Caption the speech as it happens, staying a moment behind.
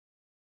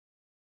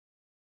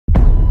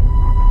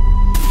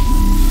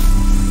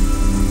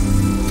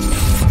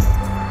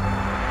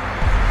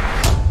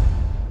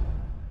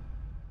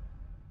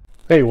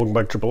Hey, welcome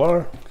back to Triple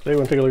R. Today we're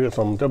going to take a look at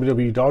some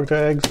WWE dog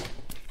tags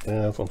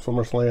and some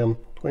SummerSlam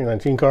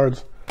 2019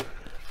 cards.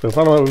 So it's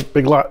not a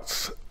big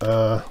lots.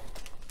 They're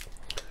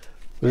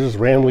just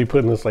randomly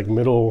put in this like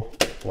middle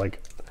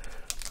like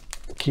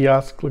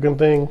kiosk looking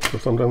thing. So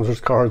sometimes there's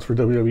cards for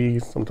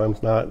WWE,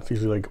 sometimes not. It's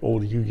usually like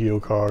old Yu-Gi-Oh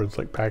cards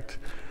like packed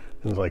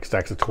in like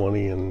stacks of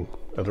 20 and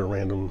other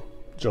random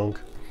junk.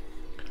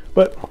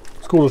 But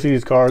it's cool to see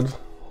these cards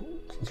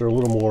since they're a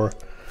little more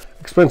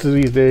expensive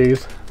these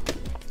days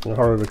and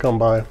harder to come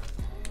by.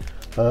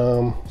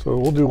 So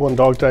we'll do one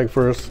dog tag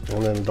first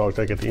and then a dog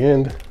tag at the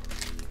end.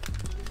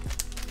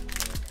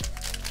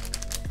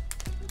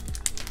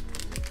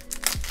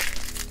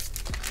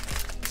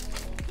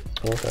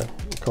 Okay,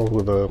 it comes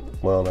with a,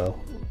 well no,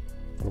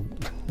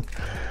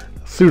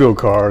 pseudo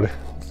card.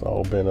 It's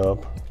all bent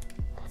up.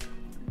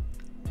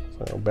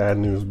 So Bad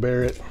News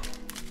Barrett.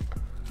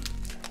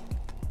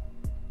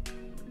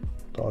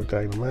 Dog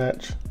tag the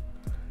match.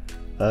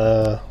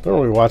 Don't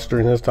really watch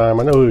during his time.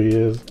 I know who he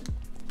is.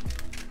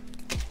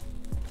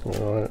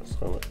 Alright,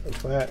 so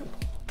that's that.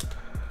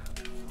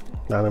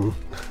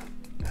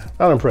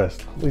 Not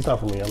impressed. At least not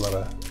for me. I'm not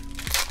a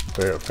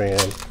Barrett fan.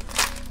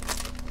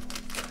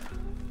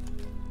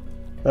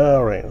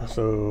 Alright,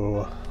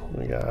 so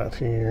we got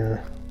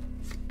here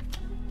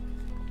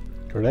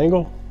Kurt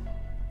Angle.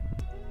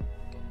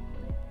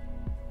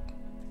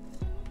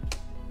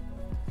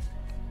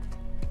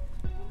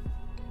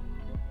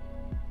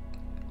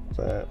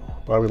 That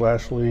Bobby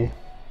Lashley,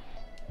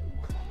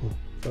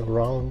 Seth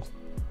Rollins,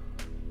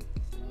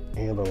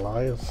 and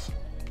Elias.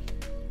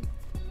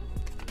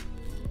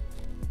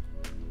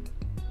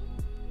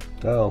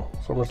 Oh,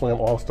 SummerSlam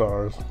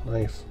All-Stars,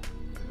 nice.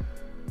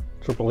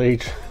 Triple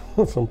H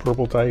with some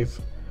purple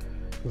tights.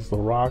 There's The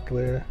Rock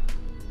there.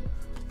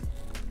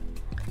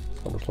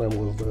 SummerSlam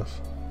was this?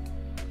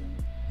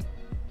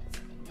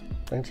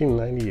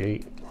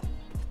 1998.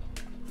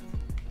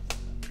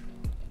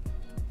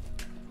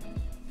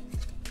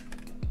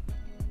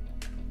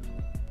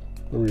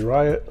 Ruby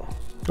Riott.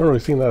 I've never really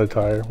seen that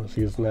attire, but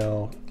she is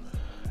now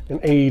in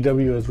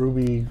AEW as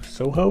Ruby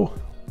Soho.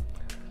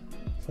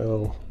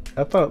 So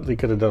I thought they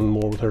could have done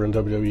more with her in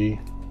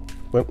WWE,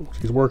 but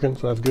she's working,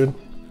 so that's good.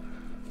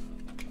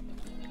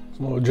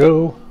 Samoa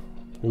Joe,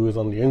 who is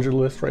on the injured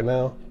list right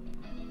now.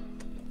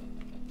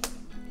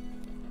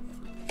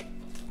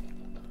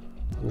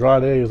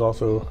 Andrade is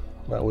also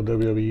not with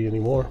WWE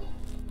anymore.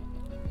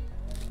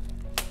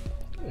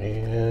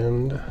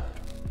 And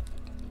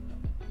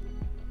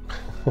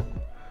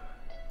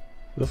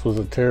this was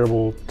a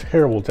terrible,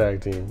 terrible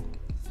tag team.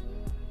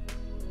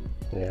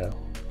 Yeah,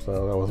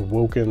 so that was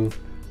Woken,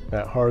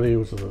 Matt Hardy,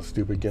 which is a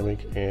stupid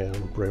gimmick, and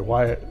Bray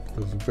Wyatt,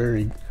 who's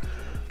very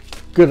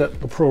good at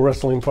the pro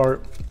wrestling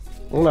part.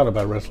 Well, not a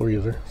bad wrestler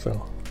either,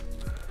 so.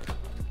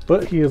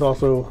 But he is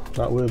also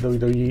not with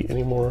WWE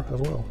anymore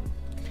as well.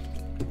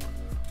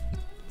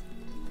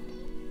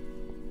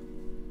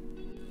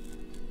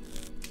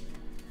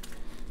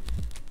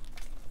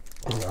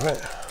 All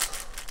right.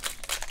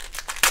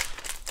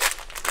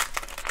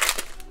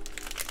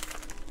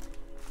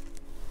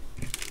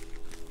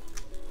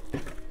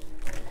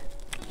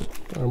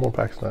 More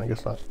packs now, I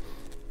guess not.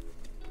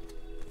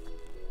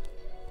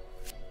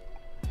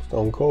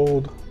 Stone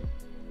Cold,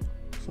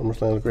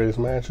 SummerSlam's greatest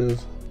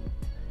matches.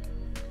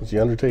 It's The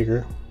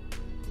Undertaker.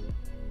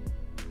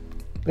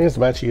 I think it's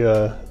the match he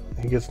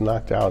gets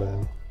knocked out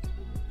in.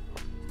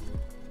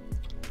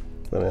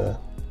 But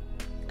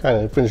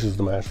kind of finishes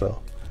the match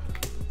though.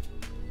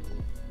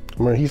 I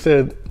remember he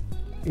said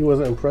he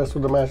wasn't impressed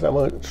with the match that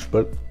much,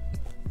 but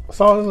I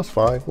saw it was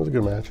fine. It was a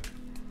good match.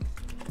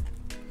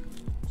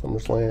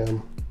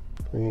 SummerSlam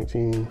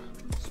 2018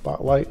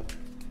 Spotlight.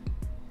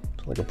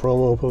 It's like a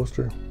promo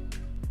poster.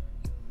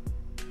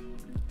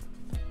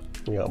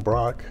 We got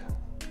Brock,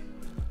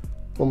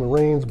 Roman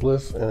Reigns,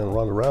 Bliss, and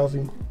Ronda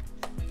Rousey.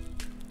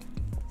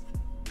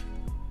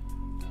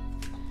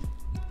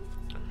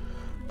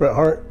 Bret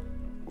Hart,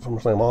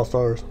 SummerSlam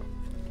All-Stars,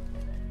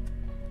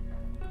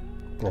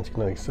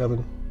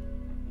 1997.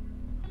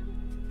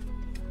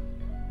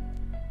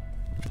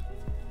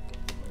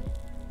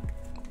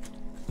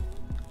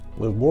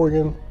 Liv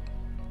Morgan,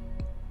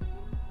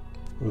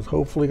 who's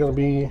hopefully going to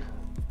be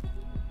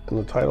in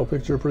the title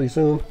picture pretty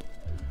soon.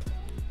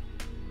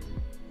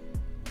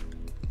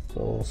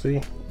 So we'll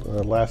see.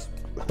 Last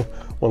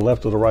one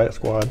left of the Riot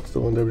Squad,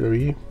 still in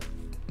WWE.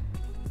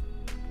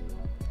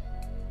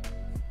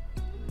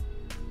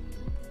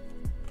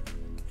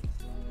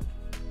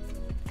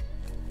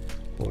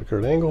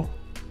 Kurt Angle.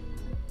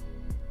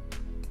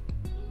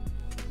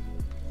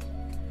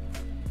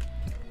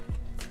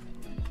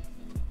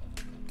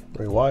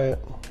 Bray Wyatt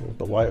with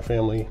the Wyatt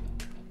family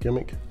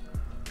gimmick.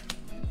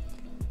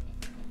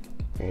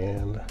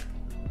 And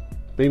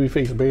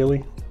babyface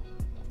Bailey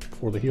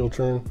for the heel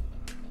turn.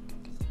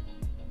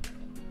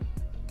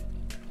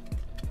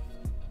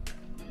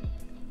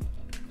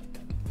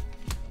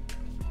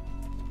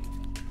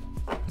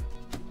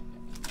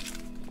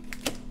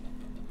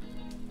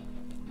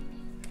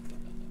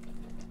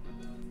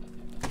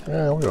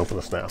 We're gonna open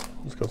this now.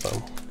 Let's go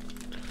some.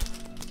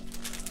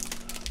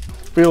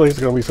 feel like it's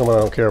going to be someone I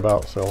don't care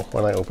about, so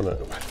why not open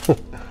it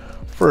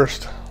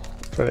first?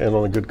 Try to end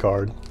on a good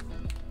card.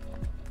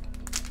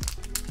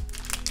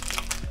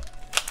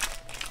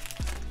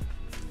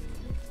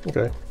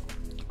 Okay,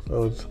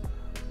 so it's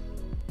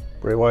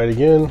Bray Wyatt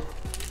again.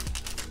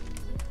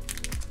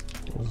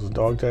 This is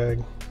dog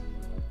tag.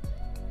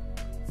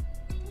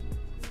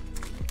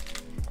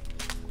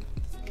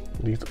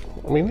 These,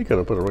 I mean, they could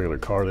have put a regular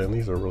card in.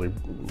 These are really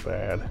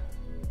bad.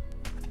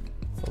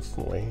 That's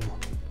lame.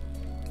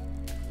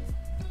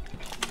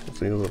 Let's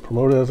see, was it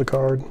promoted as a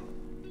card?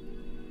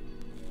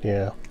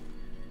 Yeah.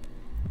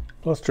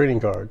 Plus trading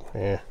card.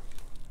 Yeah.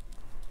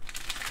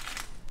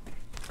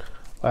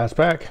 Last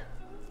pack.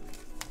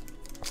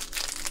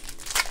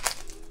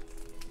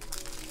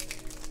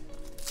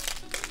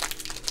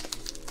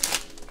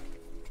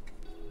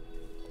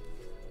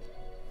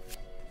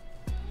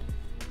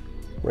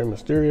 Rey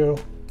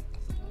Mysterio.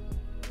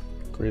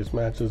 Greatest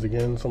matches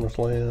again,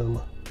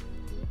 SummerSlam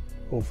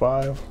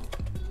 05.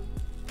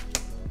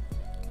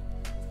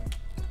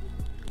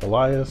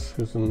 Elias,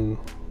 who's in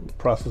the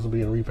process of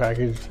being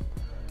repackaged.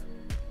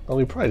 Well,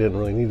 he probably didn't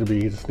really need to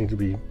be, he just needs to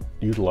be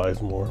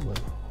utilized more,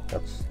 but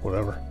that's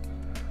whatever.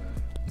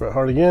 Bret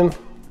Hart again.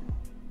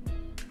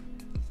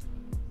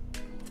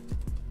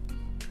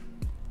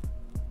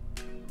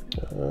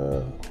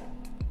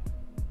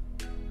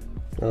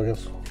 I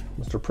guess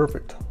Mr.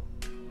 Perfect.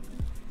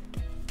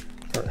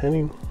 Hart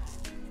Henning.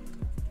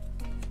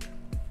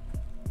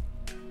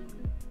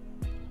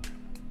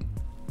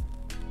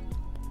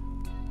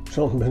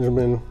 Shelton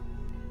Benjamin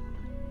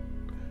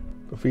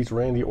defeats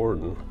Randy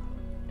Orton.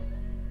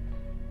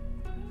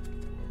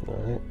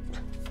 Alright.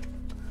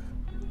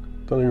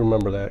 Don't even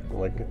remember that,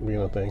 like,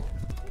 being a thing.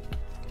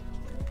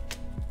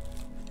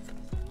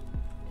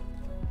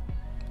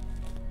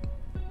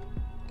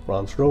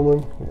 Braun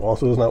Strowman, who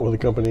also is not with the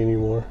company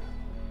anymore.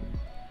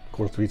 Of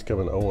course, defeats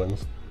Kevin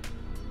Owens.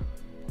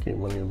 Keep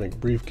money in a big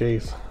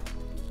briefcase.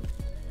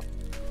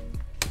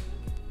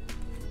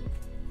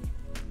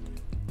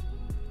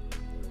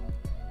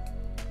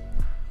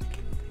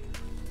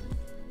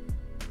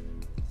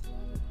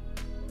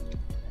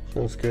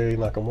 Shinsuke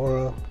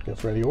Nakamura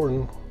against Randy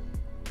Orton.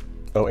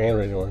 Oh, and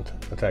Randy Orton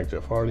attacked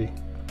Jeff Hardy.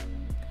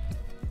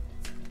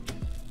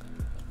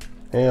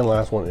 And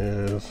last one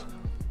is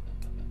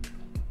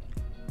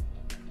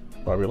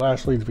Bobby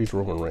Lashley defeats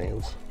Roman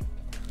Reigns.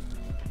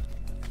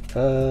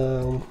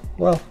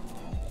 Well,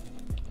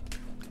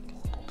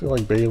 I feel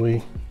like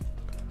Bailey.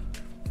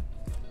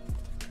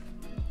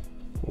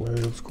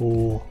 It's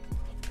cool.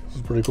 This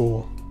is pretty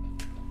cool.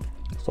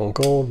 Stone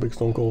Cold, big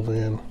Stone Cold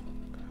fan.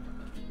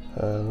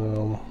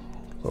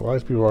 A lot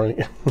of people aren't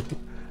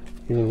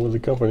even with the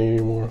company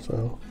anymore,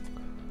 so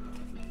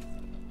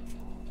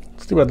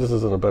it's too bad this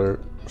isn't a better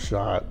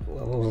shot. I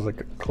don't know if it's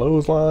like a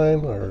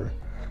clothesline or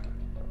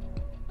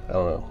I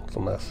don't know. It's a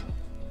mess.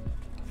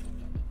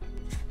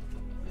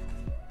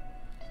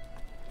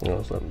 You know,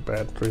 it's a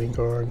bad trading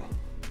card.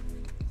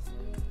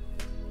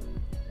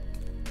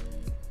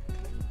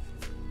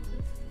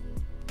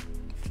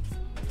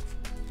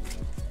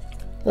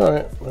 All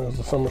right, there's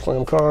the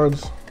SummerSlam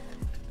cards.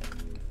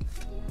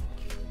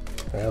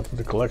 Add to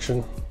the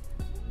collection.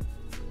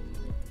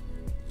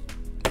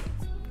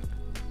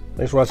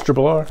 Thanks for watching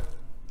Triple R.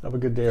 Have a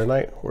good day or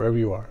night, wherever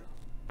you are.